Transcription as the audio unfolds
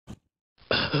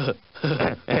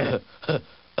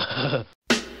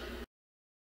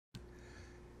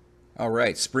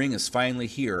Alright, spring is finally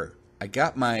here. I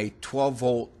got my 12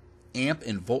 volt amp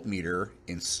and voltmeter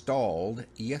installed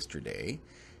yesterday.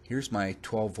 Here's my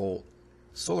 12 volt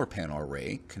solar panel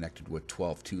array connected with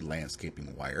 12-2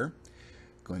 landscaping wire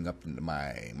going up into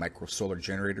my micro solar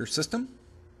generator system.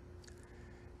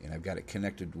 And I've got it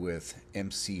connected with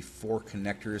MC4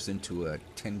 connectors into a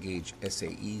 10 gauge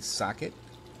SAE socket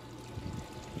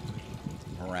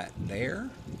right there.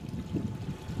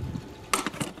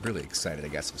 Really excited I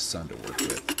got some sun to work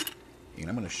with. And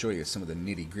I'm going to show you some of the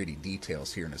nitty-gritty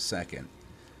details here in a second.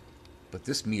 But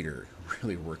this meter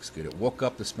really works good. It woke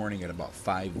up this morning at about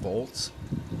 5 volts.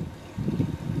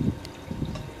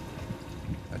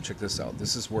 Now check this out.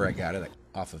 This is where I got it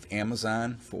off of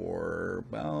Amazon for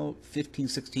about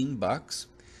 15-16 bucks.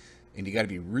 And you got to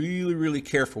be really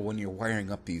careful when you're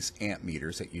wiring up these amp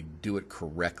meters that you do it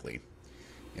correctly.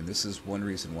 And this is one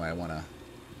reason why I want to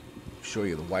show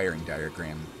you the wiring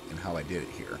diagram and how I did it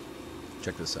here.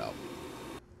 Check this out.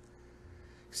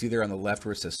 See there on the left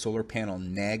where it says solar panel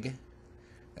neg,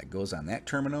 that goes on that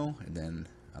terminal, and then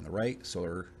on the right,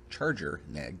 solar charger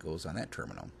neg goes on that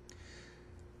terminal.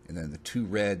 And then the two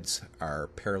reds are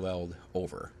paralleled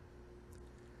over.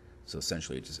 So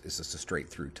essentially it's just a straight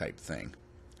through type thing.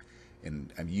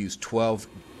 And I've used 12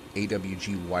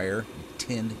 AWG wire and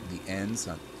tinned the ends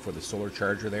for the solar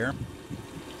charger there.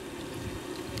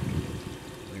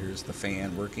 There's the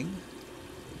fan working.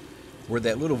 Where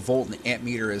that little volt and amp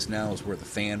meter is now is where the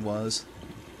fan was.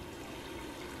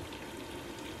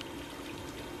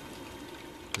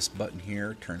 This button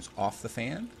here turns off the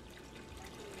fan.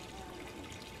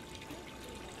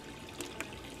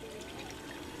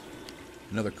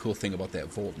 Another cool thing about that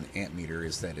volt and amp meter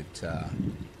is that it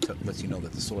lets you know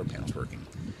that the solar panel's working.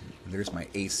 And there's my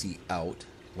AC out,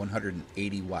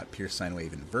 180 watt pure sine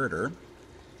wave inverter.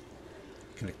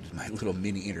 Connected to my little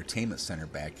mini entertainment center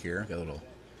back here. Got a little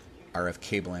RF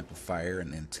cable amplifier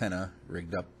and antenna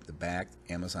rigged up the back.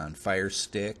 Amazon Fire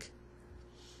Stick.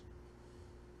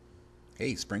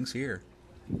 Hey, spring's here.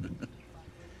 And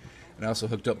I also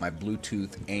hooked up my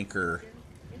Bluetooth Anchor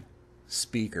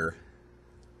speaker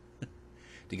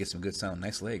to get some good sound.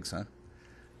 Nice legs, huh?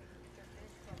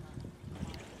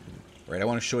 Alright, I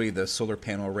want to show you the solar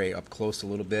panel array up close a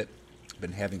little bit. I've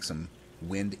been having some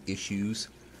wind issues,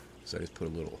 so I just put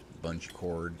a little bungee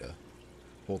cord to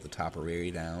hold the top array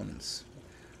down. It's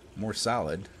more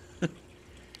solid. And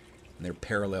they're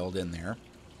paralleled in there.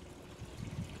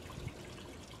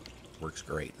 Works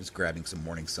great. Just grabbing some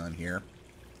morning sun here.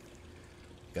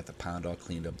 Got the pond all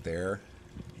cleaned up there.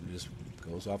 It just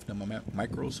goes off to my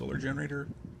micro solar generator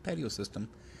patio system.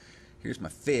 Here's my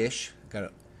fish.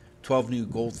 Got 12 new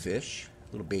goldfish,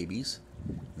 little babies.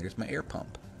 There's my air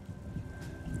pump.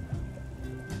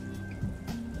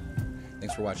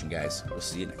 Thanks for watching, guys. We'll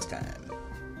see you next time.